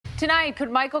Tonight, could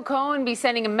Michael Cohen be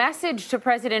sending a message to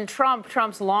President Trump?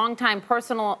 Trump's longtime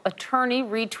personal attorney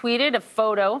retweeted a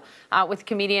photo with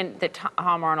comedian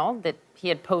Tom Arnold that he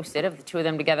had posted of the two of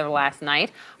them together last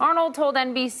night. Arnold told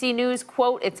NBC News,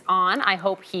 quote, "It's on. I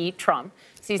hope he, Trump,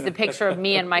 sees the picture of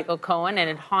me and Michael Cohen and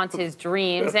it haunts his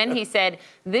dreams." And he said,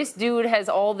 "This dude has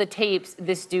all the tapes.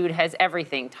 This dude has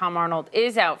everything." Tom Arnold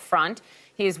is out front.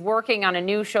 He is working on a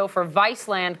new show for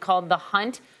Viceland called The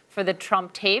Hunt for the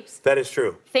Trump tapes. That is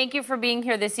true. Thank you for being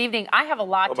here this evening. I have a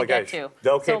lot to get to.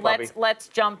 Okay, so let's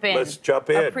jump in. Let's jump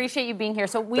in. Appreciate you being here.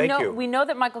 So we know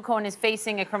that Michael Cohen is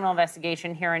facing a criminal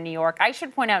investigation here in New York. I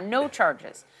should point out no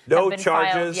charges have been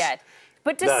filed yet.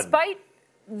 But despite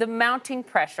the mounting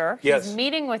pressure, he's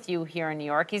meeting with you here in New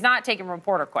York. He's not taking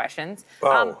reporter questions.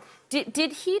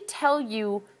 Did he tell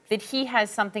you that he has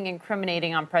something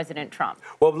incriminating on President Trump?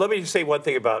 Well, let me just say one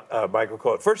thing about Michael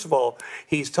Cohen. First of all,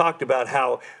 he's talked about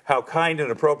how kind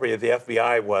and appropriate the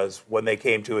FBI was when they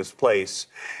came to his place.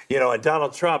 You know, and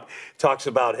Donald Trump talks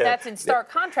about him. That's in stark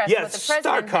contrast to what the president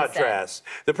stark contrast.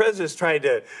 The president's trying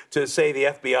to say the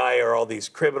FBI are all these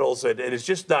criminals, and it's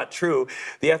just not true.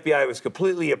 The FBI was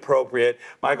completely appropriate.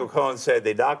 Michael Cohen said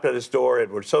they knocked on his door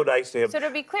and were so nice to him. So to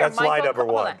be clear, that's lie number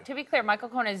one. Hold on. To be clear, Michael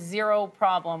Cohen has zero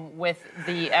problem with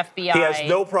the FBI. He has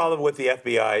no problem with the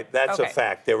FBI. That's a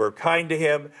fact. They were kind to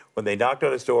him when they knocked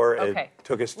on his door and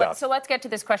took his stuff. So let's get to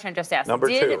this question I just asked.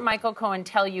 Did Michael Cohen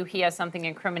tell you he has something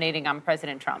incriminating on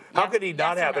President Trump? How could he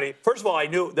not have any? First of all, I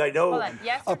know. Hold on.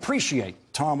 Yes. Appreciate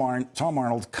Tom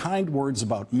Arnold kind words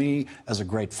about me as a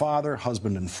great father,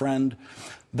 husband, and friend.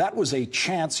 That was a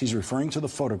chance. He's referring to the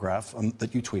photograph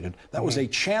that you tweeted. That was a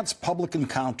chance public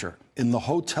encounter in the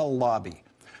hotel lobby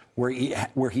where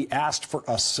he asked for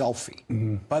a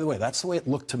selfie. By the way, that's the way it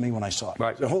looked to me when I saw it.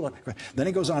 Right. So hold on. Then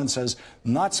he goes on and says,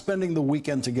 not spending the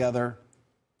weekend together,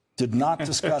 did not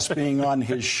discuss being on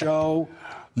his show,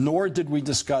 nor did we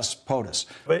discuss POTUS.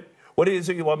 But what is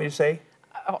it you want me to say?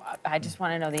 Oh, I just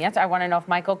want to know the answer. I want to know if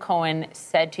Michael Cohen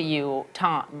said to you,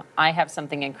 Tom, I have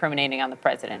something incriminating on the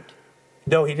president.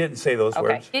 No, he didn't say those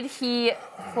words. Did he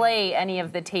play any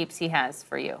of the tapes he has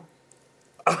for you?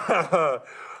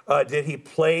 Did he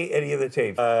play any of the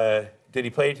tapes? Did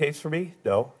he play any tapes for me?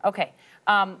 No. Okay.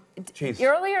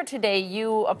 Earlier today,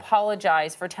 you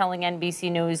apologized for telling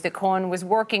NBC News that Cohen was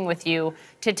working with you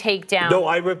to take down No,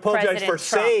 I apologize for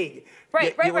saying...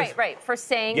 Right. For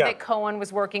saying that Cohen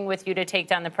was working with you to take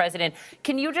down the president.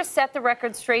 Can you just set the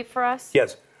record straight for us?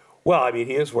 Yes. Well, I mean,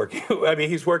 he is working. I mean,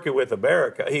 he's working with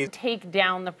America. Take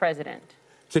down the president.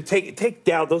 To take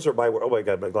down, those are my words. Oh, my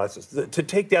God, my glasses. To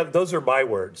take down, those are my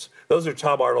words. Those are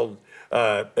Tom Arnold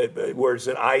words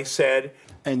that I said.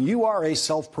 And you are a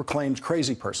self-proclaimed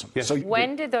crazy person. Yes. So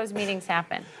when did those meetings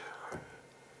happen?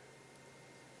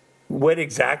 When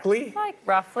exactly? Like,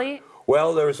 roughly.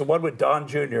 Well, there was the one with Don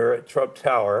Jr. at Trump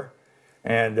Tower.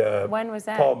 And when was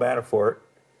that? Paul Manafort.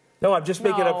 No, I'm just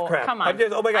making up crap. Come on.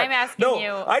 Oh, my God. I'm asking you.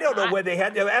 No, I don't know when they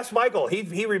had. Ask Michael.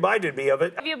 He reminded me of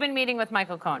it. Have you been meeting with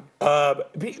Michael Cohen?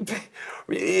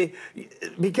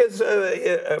 Because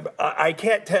I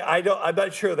can't tell. I'm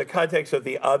not sure of the context of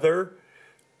the other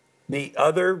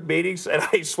meetings. And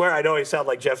I swear, I know I sound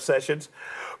like Jeff Sessions,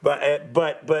 but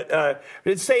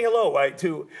say hello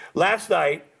to last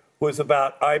night. Was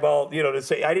about eyeball, to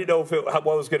say, I didn't know what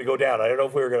was going to go down. I don't know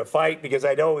if we were going to fight because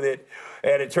I know that,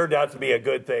 and it turned out to be a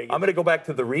good thing. I'm going to go back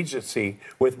to the Regency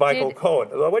with Michael Cohen.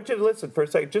 I want you to listen for a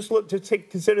second.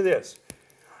 Consider this.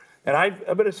 And I'm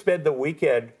going to spend the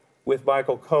weekend with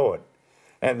Michael Cohen.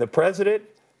 And the president,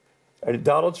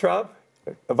 Donald Trump,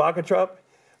 Ivanka Trump,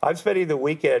 I'm spending the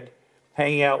weekend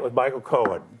hanging out with Michael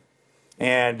Cohen.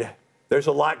 And there's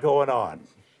a lot going on.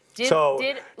 You've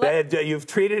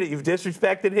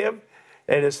disrespected him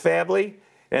and his family,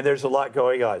 and there's a lot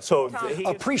going on. So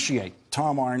appreciate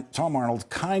Tom Arnold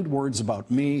kind words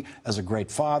about me as a great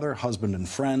father, husband, and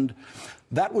friend.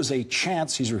 That was a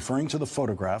chance. He's referring to the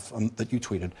photograph that you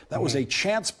tweeted. That was a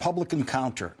chance public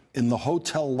encounter in the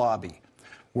hotel lobby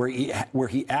where he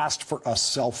asked for a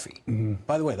selfie.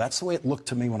 By the way, that's the way it looked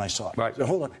to me when I saw it. Right. So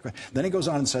hold on. Then he goes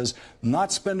on and says,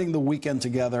 not spending the weekend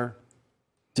together,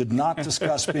 did not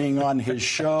discuss being on his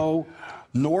show,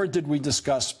 nor did we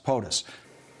discuss POTUS.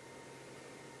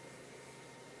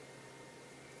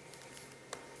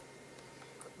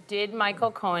 Did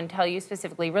Michael Cohen tell you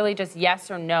specifically, really just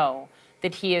yes or no,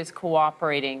 that he is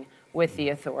cooperating with the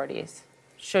authorities,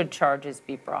 should charges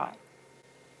be brought?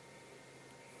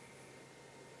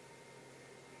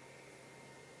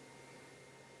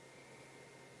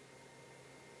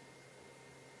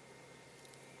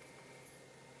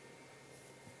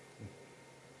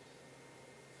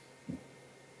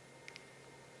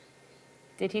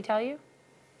 Did he tell you?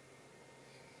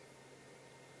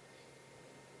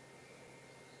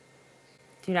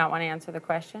 Do you not want to answer the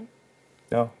question?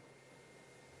 No.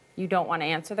 You don't want to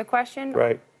answer the question?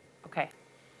 Right. Okay.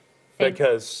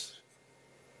 Because.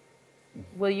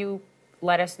 Will you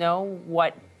let us know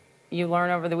what you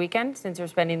learn over the weekend, since you're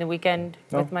spending the weekend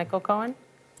with Michael Cohen?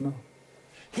 No.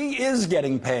 He is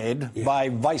getting paid by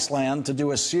Viceland to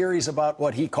do a series about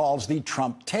what he calls the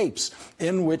Trump tapes,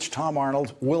 in which Tom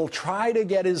Arnold will try to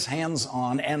get his hands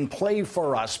on and play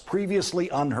for us previously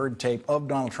unheard tape of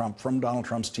Donald Trump from Donald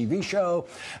Trump's TV show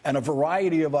and a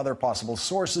variety of other possible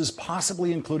sources,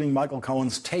 possibly including Michael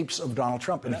Cohen's tapes of Donald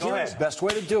Trump. And the best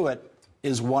way to do it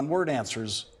is one-word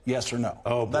answers, yes or no.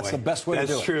 Oh, boy. That's the best way to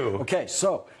do it. That's true. Okay,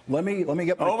 so let me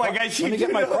get my, let me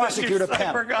get my prosecutor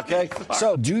pen. Okay, Sorry.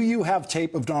 so do you have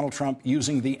tape of Donald Trump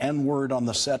using the N-word on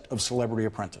the set of Celebrity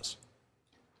Apprentice?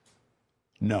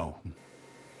 No.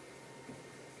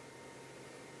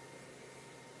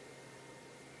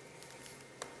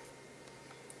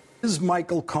 Is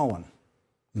Michael Cohen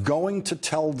going to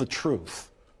tell the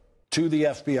truth to the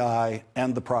FBI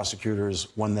and the prosecutors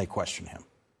when they question him?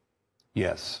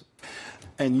 Yes.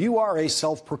 And you are a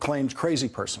self-proclaimed crazy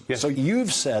person. Yes. So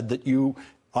you've said that you,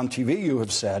 on TV, you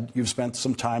have said you've spent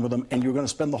some time with him and you're going to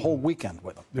spend the whole weekend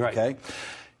with him. Right. Okay?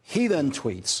 He then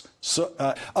tweets,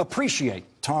 appreciate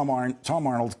Tom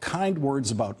Arnold's kind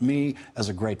words about me as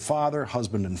a great father,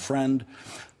 husband, and friend.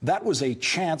 That was a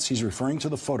chance, he's referring to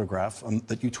the photograph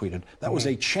that you tweeted, that was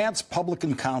a chance public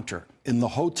encounter in the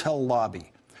hotel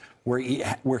lobby where he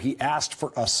asked for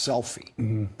a selfie.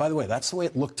 By the way, that's the way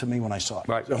it looked to me when I saw it.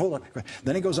 Right. So hold on.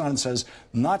 Then he goes on and says,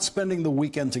 not spending the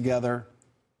weekend together,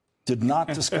 did not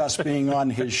discuss being on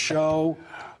his show,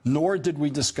 nor did we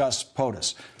discuss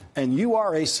POTUS. And you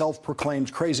are a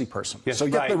self-proclaimed crazy person. Yes, so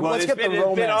right. Let's get the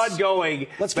It's been ongoing.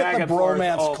 Let's get the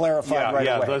bromance clarified right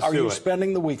away. Let's are do you it.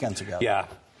 spending the weekend together? Yeah.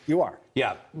 You are?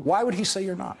 Yeah. Why would he say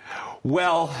you're not?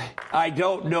 Well, I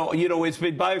don't know. You know, it's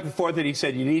been back and forth that he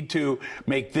said you need to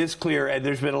make this clear, and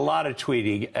there's been a lot of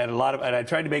tweeting and and I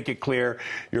tried to make it clear.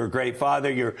 You're a great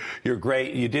father. You're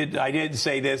great. I didn't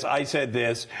say this. I said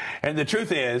this. And the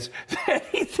truth is that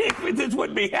he thinks this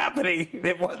wouldn't be happening if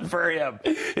it wasn't for him.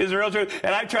 Is the real truth.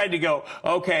 And I've tried to go,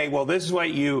 okay, well, this is what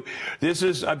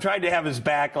I'm trying to have his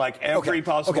back like every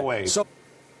possible way. So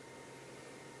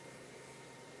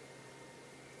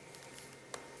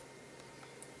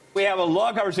we have a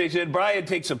long conversation. Brian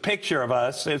takes a picture of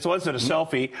us. It wasn't a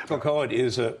selfie. Michael Cohen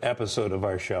is an episode of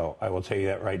our show. I will tell you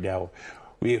that right now.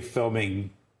 We are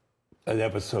filming an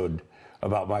episode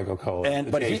about Michael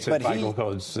Cohen. But he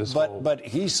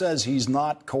says he's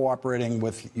not cooperating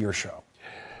with your show.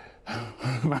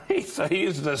 Right? So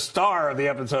he's the star of the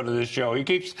episode of this show. He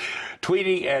keeps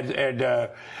tweeting,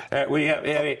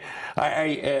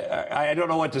 I don't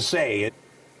know what to say.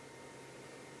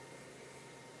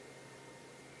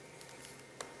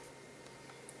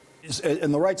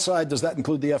 And the right side, does that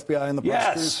include the FBI and the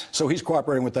prosecutors? Yes. So he's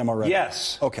cooperating with them already?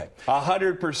 Yes. Okay.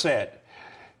 100%.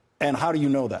 And how do you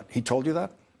know that? He told you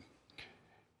that?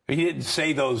 He didn't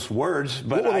say those words,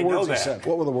 but I know that. Said?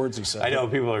 What were the words he said? I know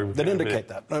people are... That indicate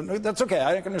that. That's okay.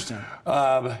 I can understand.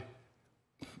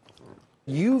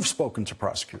 You've spoken to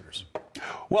prosecutors.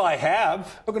 Well, I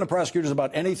have. Spoken to prosecutors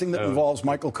about anything that involves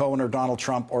Michael Cohen or Donald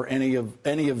Trump or any of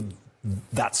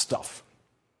that stuff.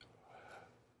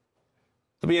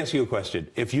 Let me ask you a question.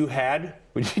 If you had,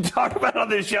 would you talk about it on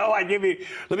this show? Let me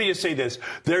just say this.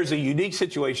 There's a unique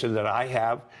situation that I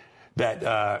have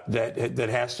that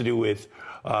has to do with...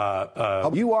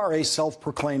 you are a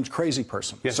self-proclaimed crazy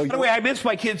person. Yes. So by the way, I missed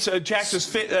my kid's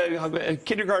Jackson's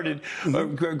kindergarten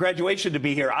graduation to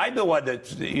be here. I'm the one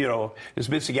that, is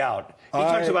missing out. He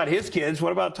talks about his kids.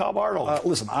 What about Tom Arnold?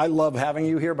 Listen, I love having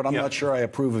you here, but I'm not sure I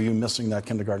approve of you missing that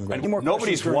kindergarten graduation.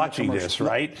 Nobody's watching this,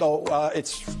 right? No,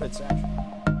 it's actually...